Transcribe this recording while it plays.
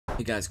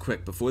Hey guys,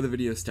 quick, before the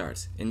video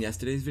starts, in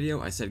yesterday's video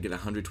I said get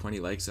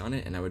 120 likes on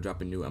it and I would drop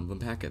a new emblem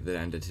pack at the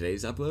end of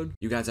today's upload.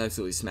 You guys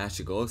absolutely smashed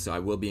the goal, so I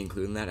will be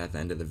including that at the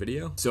end of the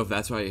video. So if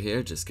that's why you're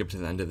here, just skip to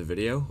the end of the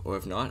video, or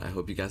if not, I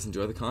hope you guys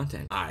enjoy the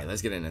content. Alright,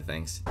 let's get into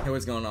things. Hey,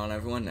 what's going on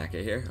everyone,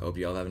 Neka here. Hope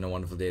you all having a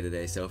wonderful day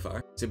today so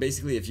far. So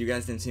basically, if you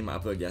guys didn't see my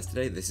upload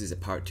yesterday, this is a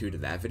part 2 to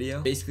that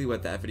video. Basically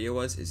what that video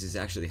was, is just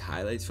actually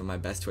highlights from my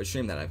best Twitch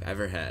stream that I've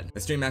ever had.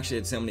 The stream actually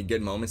had so many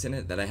good moments in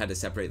it that I had to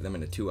separate them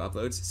into 2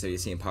 uploads, so you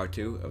see in part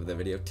 2 of the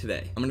video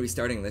today. I'm going to be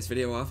starting this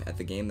video off at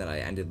the game that I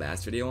ended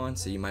last video on,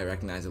 so you might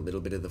recognize a little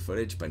bit of the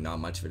footage, but not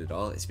much of it at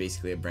all. It's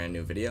basically a brand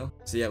new video.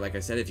 So yeah, like I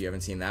said, if you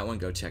haven't seen that one,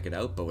 go check it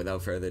out, but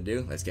without further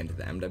ado, let's get into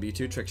the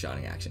MW2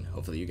 trickshotting action.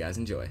 Hopefully you guys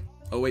enjoy.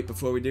 Oh wait,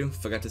 before we do,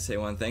 forgot to say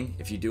one thing.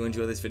 If you do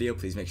enjoy this video,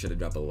 please make sure to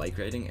drop a like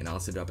rating and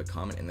also drop a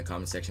comment in the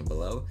comment section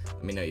below.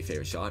 Let me know your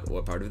favorite shot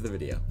or part of the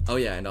video. Oh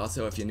yeah, and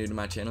also if you're new to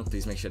my channel,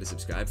 please make sure to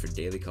subscribe for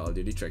daily Call of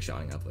Duty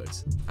trickshotting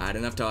uploads. Alright,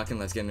 enough talking,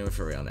 let's get into it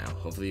for real now.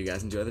 Hopefully you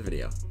guys enjoy the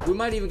video. We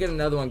might even get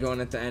another one going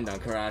at the end on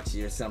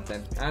Karachi or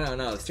something. I don't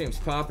know, the stream's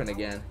popping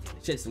again.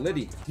 Shit's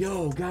litty.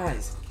 Yo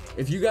guys,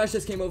 if you guys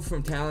just came over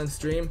from Talon's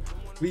stream,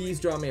 please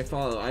drop me a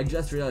follow. I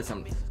just realized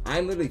something.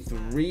 I'm literally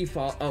 3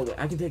 follow. Oh,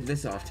 I can take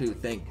this off too.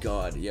 Thank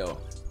God. Yo,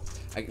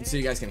 so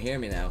you guys can hear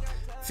me now.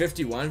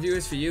 51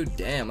 viewers for you.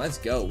 Damn, let's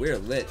go. We're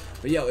lit.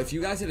 But yo, if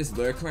you guys are just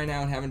lurking right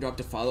now and haven't dropped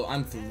a follow,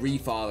 I'm 3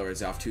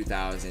 followers off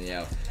 2,000.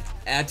 Yo,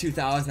 at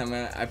 2,000,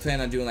 I plan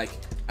on doing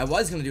I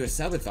was gonna do a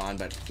subathon,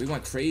 but we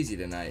went crazy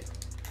tonight.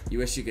 You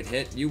wish you could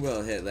hit? You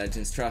will hit,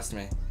 legends. Trust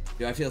me.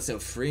 Dude, I feel so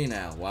free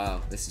now.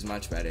 Wow, this is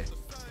much better.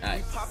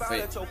 Alright,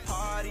 wait.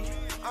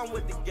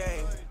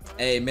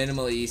 Hey,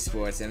 Minimal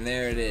Esports, and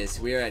there it is.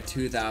 We are at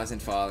 2,000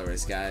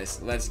 followers,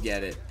 guys. Let's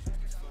get it.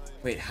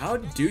 Wait, how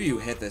do you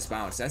hit this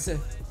bounce? That's a...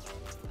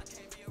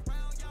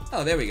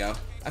 Oh, there we go.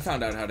 I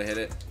found out how to hit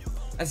it.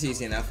 That's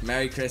easy enough.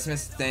 Merry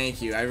Christmas.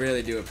 Thank you. I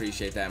really do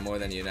appreciate that more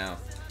than you know.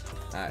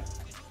 Alright.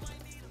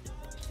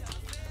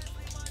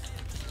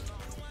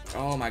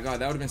 Oh my god,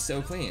 that would have been so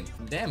clean.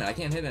 Damn it, I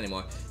can't hit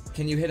anymore.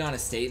 Can you hit on a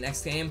state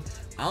next game?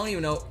 I don't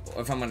even know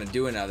if I'm gonna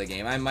do another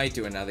game. I might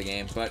do another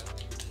game, but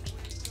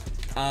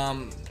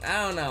I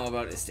don't know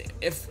about this.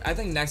 I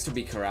think next would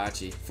be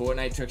Karachi.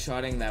 Fortnite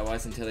trickshotting, that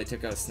was until they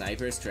took out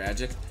snipers.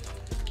 Tragic.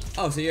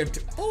 Oh, so you're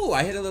oh,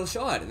 I hit a little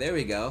shot. There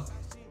we go.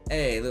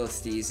 Hey, little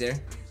steezer.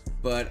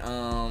 But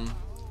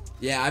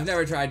yeah, I've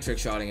never tried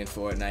trickshotting in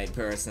Fortnite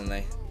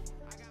personally.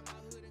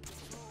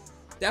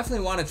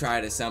 Definitely want to try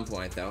it at some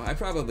point though. I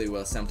probably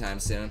will sometime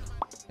soon.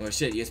 Oh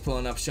shit, you're just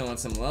pulling up showing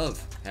some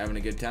love, having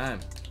a good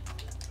time.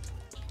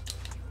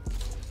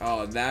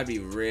 Oh, that'd be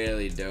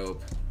really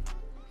dope.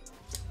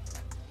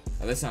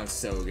 Oh, this sounds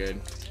so good.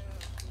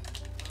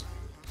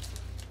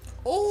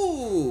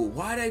 Oh,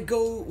 why'd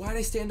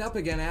I stand up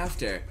again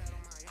after?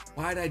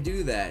 Why'd I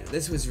do that?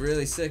 This was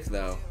really sick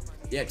though.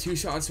 Yeah, 2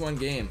 shots, 1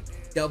 game.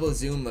 Double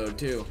zoom load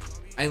too.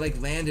 I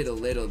landed a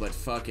little, but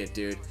fuck it,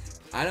 dude.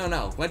 I don't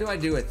know. What do I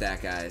do with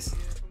that, guys?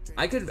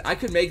 I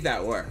could make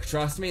that work.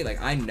 Trust me,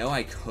 I know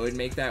I could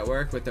make that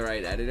work with the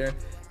right editor.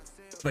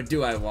 But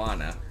do I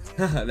wanna?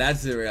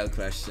 That's the real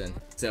question.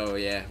 So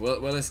yeah,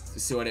 we'll just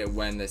sort it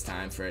when there's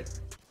time for it.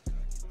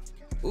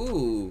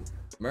 Ooh,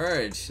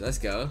 merge. Let's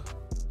go.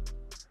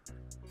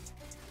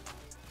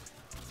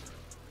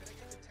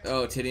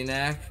 Oh, titty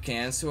knack,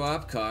 can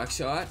swap, cock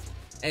shot.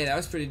 Hey, that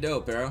was pretty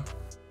dope, bro.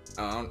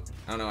 Oh,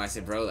 I don't know why I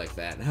said bro like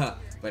that.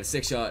 But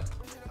 6 shot.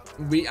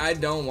 I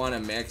don't want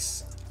to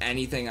mix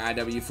anything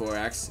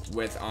IW4X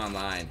with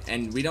online,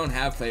 and we don't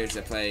have players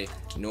that play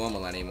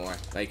normal anymore.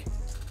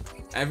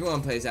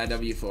 Everyone plays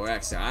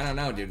IW4X, so I don't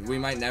know, dude. We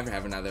might never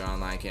have another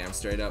online cam,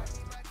 straight up.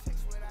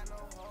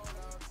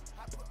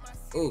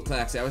 Ooh,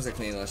 Clax, that was a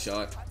clean little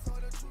shot.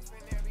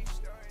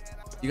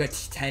 You got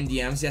 10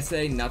 DMs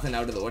yesterday, nothing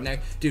out of the ordinary.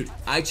 Dude,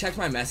 I checked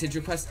my message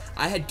requests.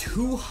 I had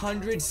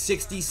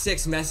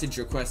 266 message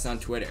requests on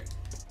Twitter.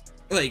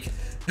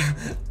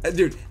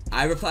 Dude,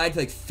 I replied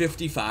to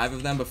 55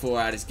 of them before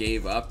I just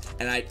gave up,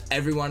 and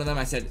every one of them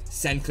I said,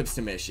 send clips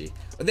to Mishi.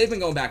 But they've been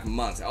going back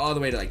months, all the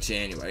way to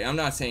January. I'm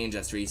not saying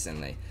just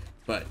recently,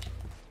 but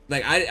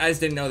I just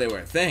didn't know they were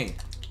a thing.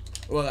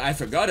 Well, I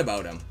forgot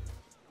about them,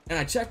 and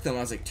I checked them. I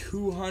was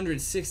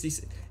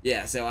 260.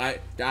 Yeah, so I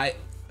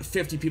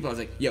 50 people. I was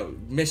like, yo,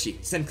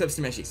 Mishi, send clips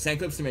to Mishi, send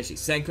clips to Mishi,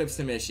 send clips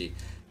to Mishi.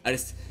 I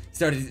just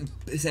started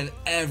sending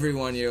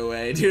everyone your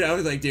way, dude. I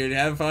was like, dude,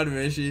 have fun,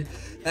 Mishi.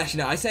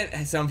 Actually, no, I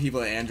sent some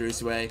people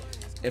Andrew's way.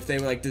 If they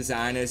were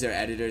designers or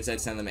editors,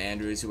 I'd send them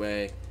Andrew's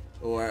way.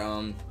 Or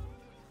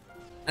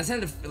I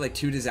sent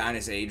 2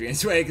 designers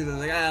Adrian's way because I was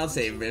like, I'll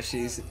save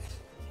Mishi's.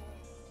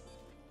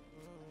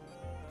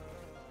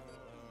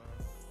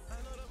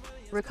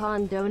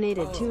 Recon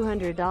donated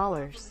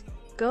 $200.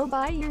 Go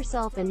buy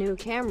yourself a new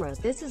camera.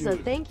 This is a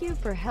thank you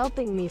for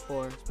helping me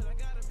for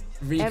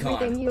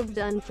everything you've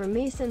done for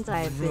me since I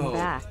have been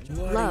back.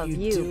 Love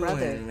you,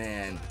 brother.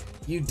 Man,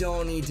 you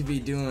don't need to be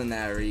doing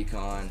that,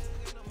 Recon,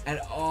 at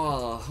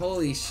all.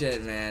 Holy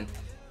shit, man.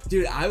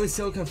 Dude, I was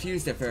so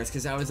confused at first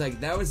because I was like,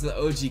 that was the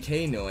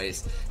OGK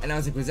noise. And I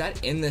was like, was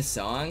that in the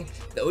song?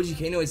 The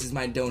OGK noise is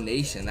my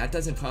donation. That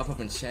doesn't pop up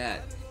in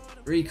chat.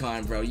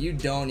 Recon, bro, you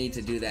don't need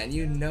to do that, and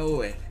you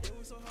know it.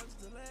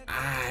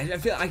 I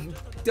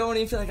don't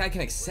even feel like I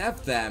can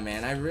accept that,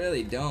 man. I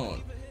really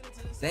don't.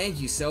 Thank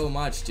you so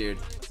much, dude.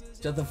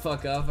 Shut the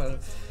fuck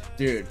up.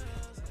 Dude.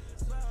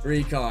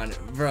 Recon,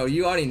 bro,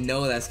 you already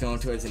know that's going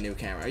towards a new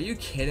camera. Are you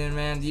kidding,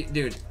 man?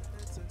 Dude.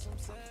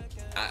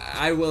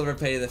 I will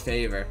repay the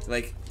favor.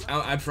 Like,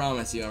 I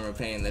promise you I'm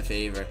repaying the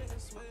favor.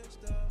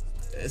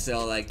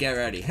 So, like, get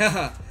ready.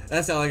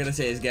 That's all I'm gonna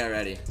say is get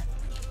ready.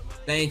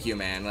 Thank you,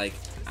 man. Like,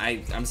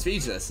 I'm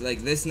speechless.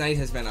 Like, this night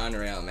has been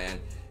unreal, man.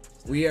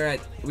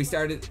 We've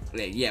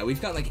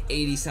got like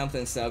 80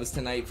 something subs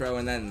tonight, bro,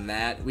 and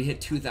then we hit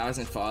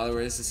 2,000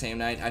 followers the same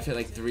night. I feel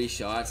like 3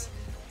 shots.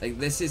 Like,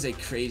 this is a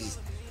crazy,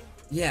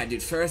 yeah,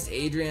 dude, first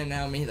Adrian,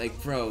 now me.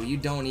 Like, bro, you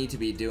don't need to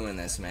be doing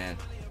this, man.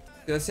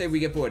 Let's say we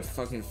get bored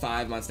fucking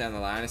 5 months down the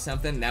line or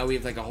something. Now we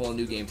have like a whole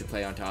new game to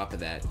play on top of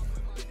that.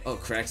 Oh,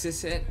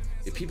 Crexus hit?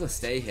 Dude, people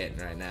stay hitting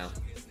right now.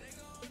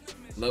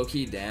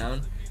 Low-key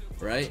down,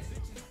 right?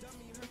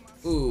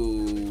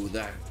 Ooh,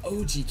 the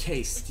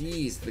OGK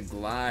steez, the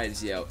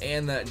glides, yo,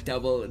 and the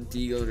double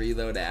deagle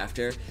reload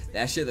after.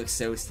 That shit looks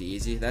so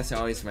steezy. That's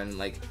always been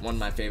like one of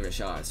my favorite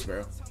shots,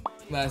 bro.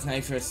 Last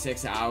night for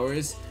 6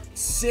 hours.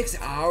 6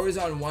 hours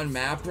on one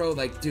map, bro.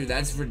 Like, dude,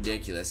 that's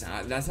ridiculous.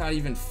 That's not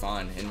even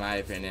fun, in my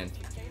opinion.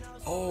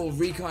 Oh,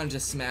 Recon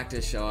just smacked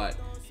a shot.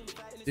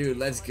 Dude,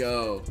 let's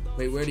go.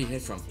 Wait, where'd he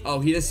hit from?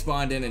 Oh, he just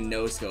spawned in and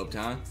no-scoped,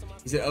 huh?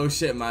 He said, oh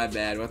shit, my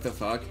bad. What the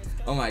fuck?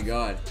 Oh my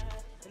god.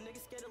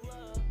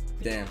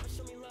 Damn.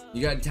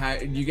 You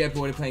get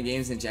bored of playing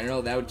games in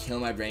general? That would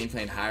kill my brain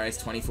playing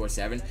high-rise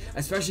 24/7,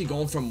 especially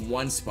going from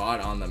one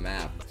spot on the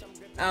map.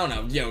 I don't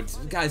know. Yo,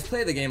 guys,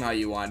 play the game how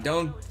you want.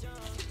 Don't,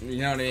 you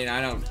know what I mean?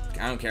 I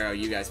don't care how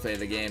you guys play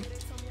the game.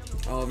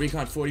 Oh,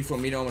 Recon 44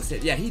 meter almost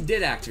hit. Yeah, he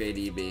did activate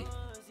EB.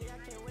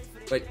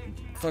 But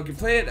fucking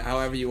play it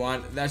however you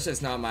want. That's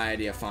just not my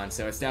idea of fun,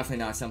 so it's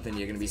definitely not something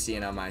you're gonna be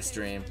seeing on my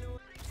stream.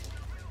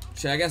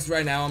 Shit, I guess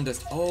right now I'm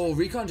just, oh,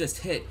 Recon just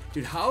hit.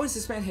 Dude, how has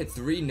this man hit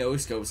 3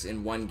 no-scopes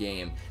in one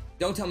game?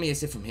 Don't tell me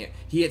it's hit from here.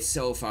 He hit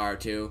so far,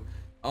 too.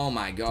 Oh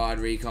my god,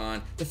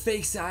 Recon. The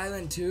fake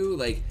silent, too.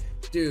 Like,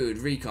 dude,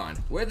 Recon.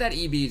 Where'd that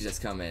EB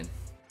just come in?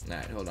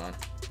 Alright, hold on.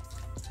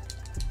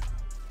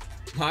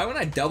 Why when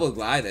I double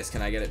glide this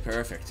can I get it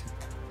perfect?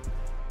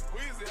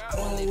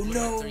 Oh,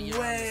 no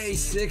way,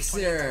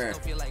 Sixer.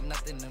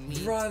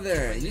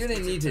 Brother, you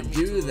didn't need to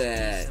do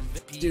that.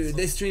 Dude,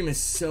 this stream is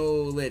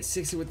so lit.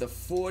 Sixer with the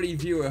 40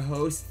 viewer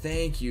host.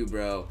 Thank you,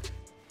 bro.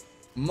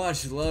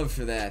 Much love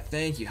for that.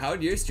 Thank you.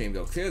 How'd your stream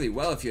go? Clearly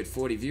well if you had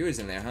 40 viewers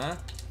in there, huh?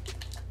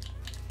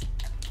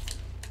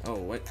 Oh,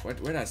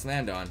 where'd I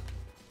land on?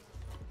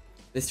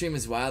 This stream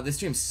is wild. This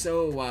stream's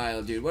so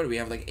wild, dude. What do we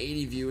have, like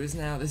 80 viewers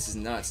now? This is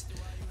nuts.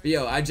 But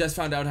yo, I just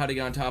found out how to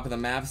get on top of the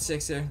map,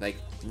 Sixer. Like,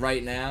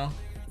 right now.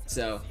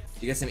 So,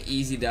 you got some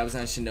easy dubs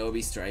on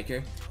Shinobi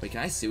Striker. Wait,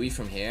 can I Sui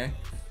from here?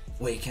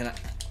 Wait, can I?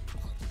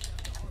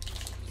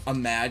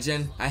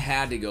 Imagine. I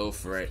had to go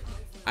for it.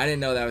 I didn't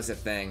know that was a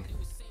thing.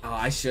 Oh,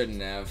 I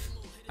shouldn't have.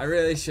 I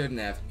really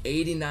shouldn't have.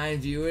 89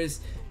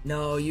 viewers?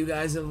 No, you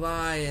guys are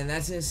lying.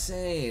 That's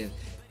insane.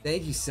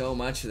 Thank you so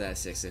much for that,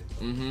 Sixer.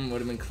 Would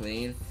have been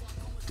clean.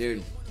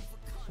 Dude.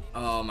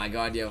 Oh my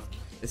god, yo.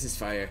 This is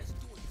fire.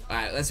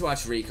 Alright, let's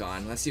watch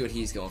Recon. Let's see what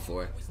he's going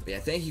for. But yeah,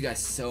 thank you guys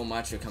so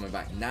much for coming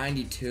back.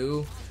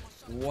 92?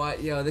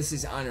 What? Yo, this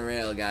is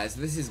unreal, guys.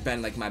 This has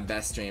been, like, my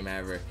best stream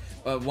ever.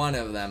 But one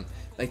of them.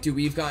 Like, dude,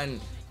 we've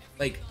gotten,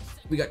 like,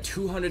 we got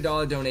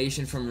 $200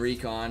 donation from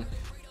Recon.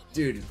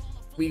 Dude,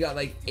 we got,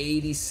 like,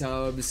 80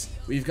 subs.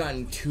 We've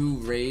gotten 2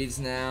 raids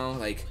now.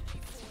 Like,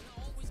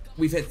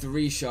 we've hit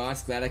 3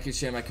 shots. Glad I could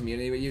share my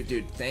community with you.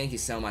 Dude, thank you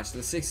so much.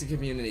 The 60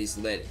 community's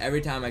lit.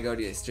 Every time I go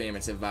to your stream,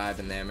 it's a vibe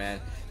in there, man.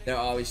 They're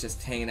always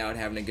just hanging out,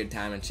 having a good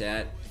time in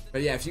chat.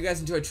 But yeah, if you guys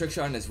enjoy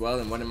Trickshotting as well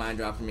and wouldn't mind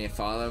dropping me a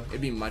follow, it'd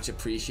be much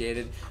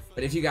appreciated.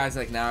 But if you guys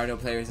like Naruto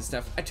players and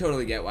stuff, I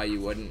totally get why you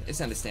wouldn't. It's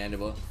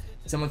understandable.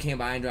 Someone came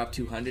by and dropped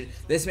 200.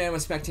 This man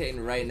was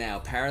spectating right now.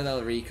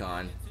 Parallel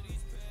Recon.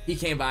 He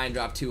came by and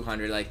dropped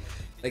 200, like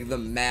the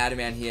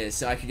madman he is,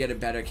 so I could get a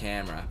better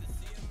camera.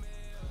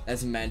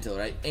 That's mental,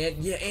 right? And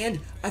yeah, and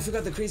I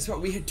forgot the crazy part.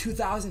 We hit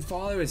 2,000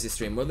 followers this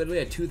stream. We're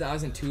literally at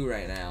 2,002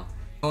 right now.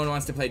 No one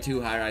wants to play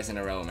 2 high-rise in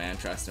a row, man.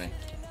 Trust me.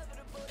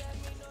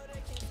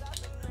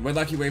 We're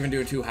lucky we're even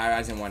doing 2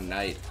 high-rise in one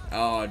night.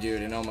 Oh,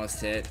 dude, it almost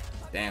hit.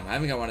 Damn, I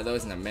haven't got one of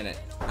those in a minute.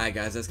 Alright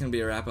guys, that's gonna be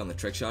a wrap on the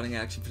trickshotting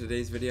action for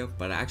today's video,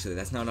 but actually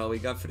that's not all we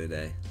got for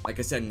today. Like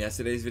I said in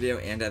yesterday's video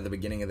and at the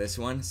beginning of this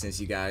one, since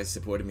you guys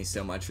supported me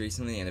so much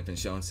recently and have been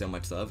showing so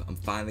much love, I'm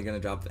finally gonna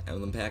drop the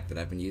emblem pack that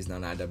I've been using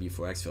on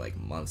IW4X for like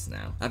months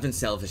now. I've been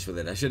selfish with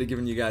it. I should have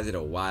given you guys it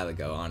a while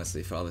ago,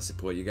 honestly, for all the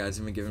support you guys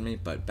have been giving me,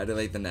 but better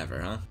late than never,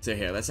 huh? So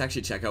here, let's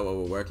actually check out what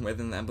we're working with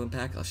in the emblem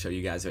pack. I'll show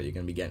you guys what you're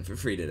gonna be getting for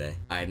free today.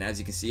 Alright, and as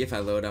you can see, if I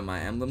load up my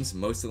emblems,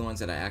 most of the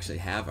ones that I actually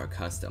have are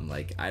custom.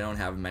 Like, I don't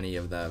have many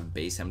of the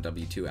base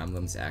MW2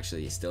 emblems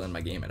actually still in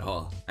my game at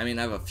all. I mean,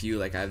 I have a few,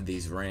 like I have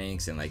these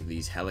ranks and like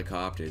these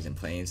helicopters and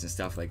planes and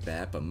stuff like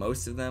that, but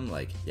most of them,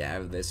 like, yeah, I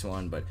have this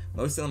one, but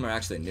most of them are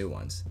actually new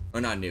ones.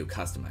 Or not new,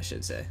 custom I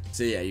should say.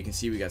 So yeah, you can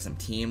see we got some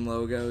team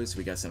logos,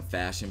 we got some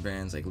fashion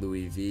brands like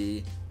Louis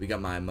V, we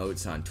got my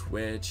emotes on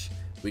Twitch,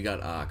 we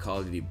got Call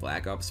of Duty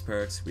Black Ops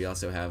perks. We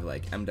also have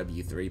like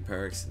MW3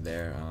 perks.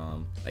 They're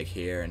like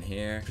here and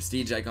here.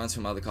 Prestige icons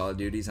from all the Call of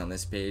Duties on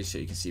this page. So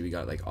you can see we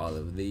got like all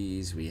of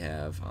these. We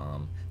have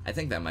I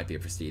think that might be a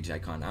prestige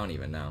icon. I don't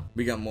even know.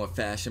 We got more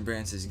fashion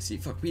brands, as you can see.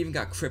 Fuck, we even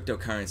got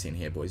cryptocurrency in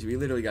here, boys. We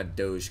literally got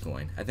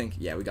Dogecoin. I think,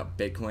 yeah, we got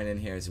Bitcoin in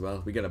here as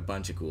well. We got a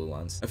bunch of cool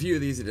ones. A few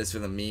of these are just for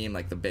the meme,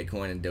 like the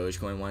Bitcoin and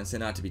Dogecoin ones. They're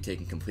not to be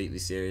taken completely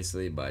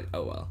seriously, but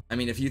oh well. I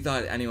mean, if you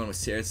thought anyone was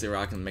seriously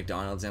rocking the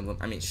McDonald's emblem,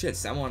 I mean, shit,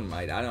 someone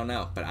might. I don't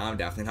know, but I'm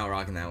definitely not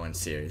rocking that one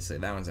seriously.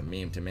 That one's a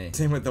meme to me.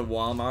 Same with the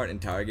Walmart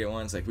and Target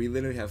ones. Like, we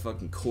literally have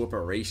fucking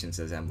corporations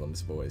as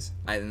emblems, boys.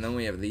 And then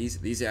we have these.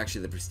 These are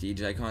actually the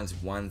prestige icons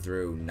 1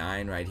 through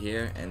 9 right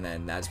here. And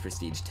then that's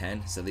prestige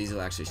 10, so these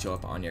will actually show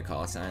up on your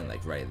call sign,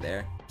 like right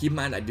there. Keep in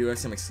mind, I do have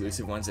some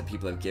exclusive ones that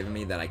people have given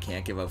me that I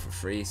can't give out for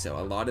free, so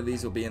a lot of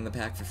these will be in the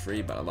pack for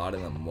free, but a lot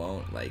of them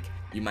won't. Like,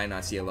 you might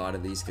not see a lot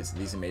of these because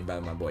these are made by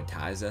my boy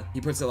Tyza. He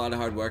puts a lot of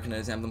hard work into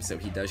his emblems, so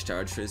he does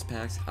charge for his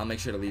packs. I'll make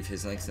sure to leave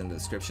his links in the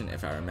description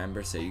if I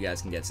remember, so you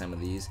guys can get some of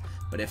these.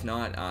 But if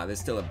not, there's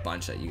still a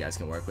bunch that you guys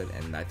can work with,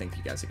 and I think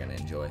you guys are gonna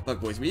enjoy.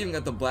 Look, boys, we even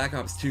got the Black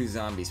Ops 2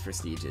 Zombies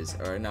prestiges,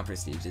 or not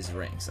prestiges,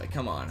 ranks. Like,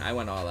 come on, I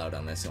went all out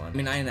on this one. I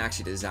mean, I didn't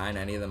actually design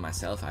any of them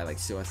myself. I like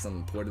sourced them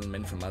and ported them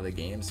in from other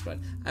games, but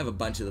I have a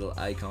bunch of little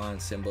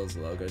icons, symbols,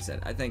 logos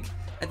that I think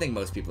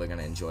most people are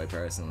gonna enjoy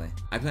personally.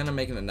 I plan on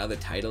making another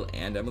title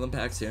and emblem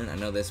pack soon. I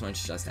know this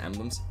one's just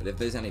emblems, but if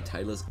there's any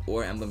titles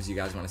or emblems you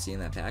guys want to see in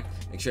that pack,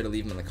 make sure to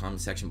leave them in the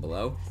comment section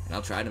below, and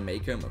I'll try to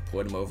make them or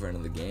port them over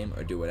into the game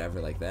or do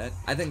whatever like that.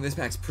 I think this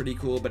pack's pretty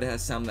cool, but it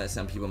has some that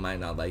some people might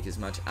not like as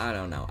much. I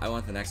don't know. I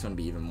want the next one to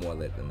be even more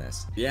lit than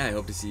this. But yeah, I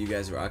hope to see you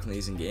guys rocking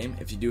these in game.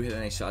 If you do hit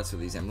any shots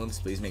with these emblems,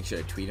 please make sure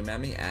to tweet them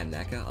at me, at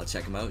NECA. I'll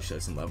check them out, show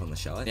some love on the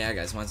shot. Yeah,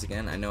 guys, once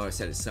again, I know I've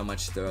said it so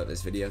much throughout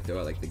this video,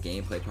 throughout like the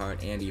gameplay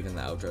part and even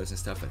the outros and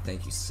stuff, but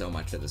thank you so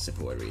much for the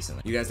support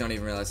recently. You guys don't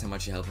even realize how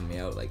much you're helping me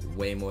out, like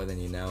way more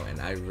than you know, and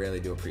I really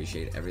do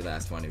appreciate every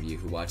last one of you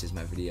who watches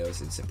my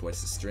videos and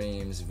supports the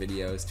streams,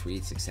 videos,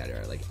 tweets,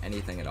 etc. Like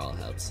anything at all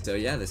helps. So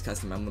yeah, this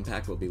custom emblem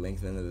pack will be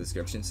linked in the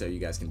description so you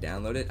guys can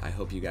download it. I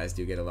hope you guys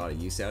do get a lot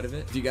of use out of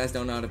it. If you guys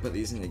don't know how to put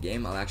these in the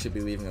game, I'll actually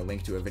be leaving a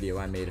link to a video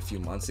I made a few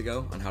months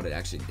ago on how to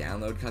actually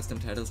download custom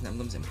titles and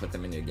emblems and put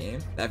them in your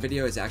game. That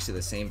video is actually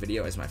the same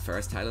video as my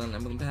first title and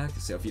emblem pack,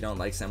 so if you don't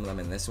like some of them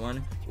in this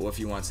one, or if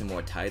you want some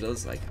more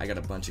titles, like I got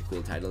a bunch of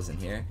cool titles in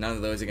here. None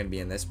of those are going to be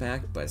in this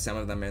pack, but some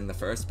of them are in the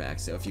first pack,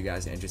 so if you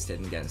guys are interested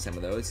in getting some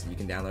of those, you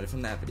can download it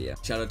from that video.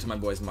 Shout out to my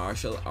boys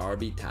Marshall,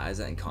 Arby,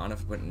 Tyza, and Connor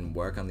for putting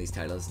work on these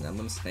titles and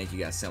emblems. Thank you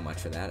guys so much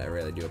for that. I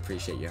really do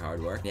appreciate your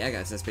hard work. Yeah,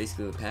 guys, that's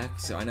basically the pack.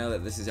 So I know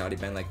that this has already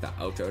been like the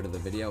outro to the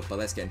video, but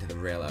let's get into the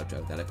real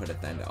outro that I put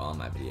at the end of all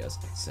my videos.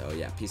 So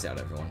yeah, peace out,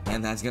 everyone.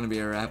 And that's gonna be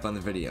a wrap on the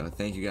video.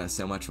 Thank you guys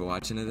so much for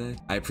watching today.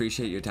 I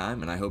appreciate your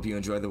time, and I hope you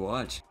enjoy the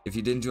watch. If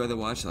you did enjoy the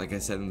watch, like I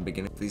said in the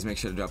beginning, please make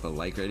sure to drop a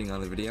like rating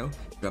on the video,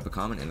 drop a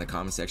comment in the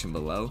comment section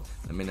below,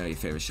 let me know your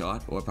favorite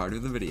shot or part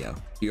of the video.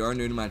 If you are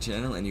new to my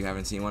channel and you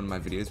haven't seen one of my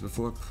videos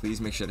before,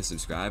 please make sure to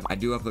subscribe. I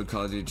do upload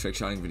Call of Duty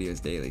Trickshotting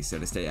videos daily, so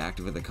to stay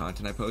active with the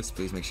content I post,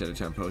 please make sure to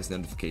turn post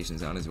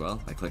notifications on as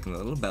well by clicking the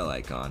little bell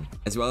icon.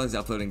 As well as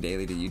uploading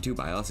daily to YouTube,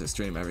 I also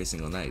stream every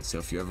single night, so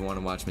if you ever want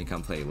to watch me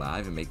come play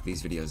live and make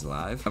these videos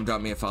live, come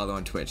drop me a follow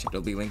on Twitch.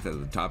 It'll be linked at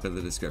the top of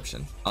the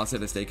description. Also,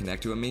 to stay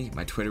connected with me,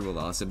 my Twitter will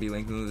also be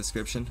linked in the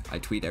description. I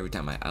tweet every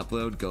time I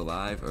upload, go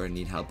live, or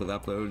need help with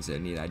uploads, or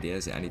need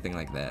ideas, or anything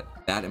like that.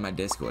 That and my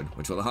Discord,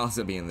 which will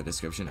also be in the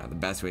description, are the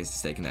best ways to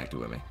stay connected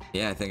with me.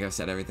 Yeah, I think I've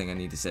said everything I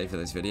need to say for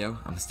this video.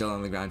 I'm still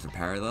on the grind for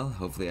Parallel.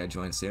 Hopefully I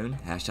join soon.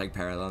 Hashtag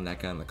Parallel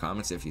NECA in the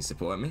comments if you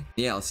support me.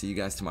 Yeah, I'll see you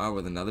guys tomorrow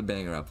with another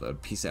banger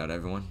upload. Peace out,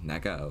 everyone.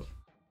 NECA out.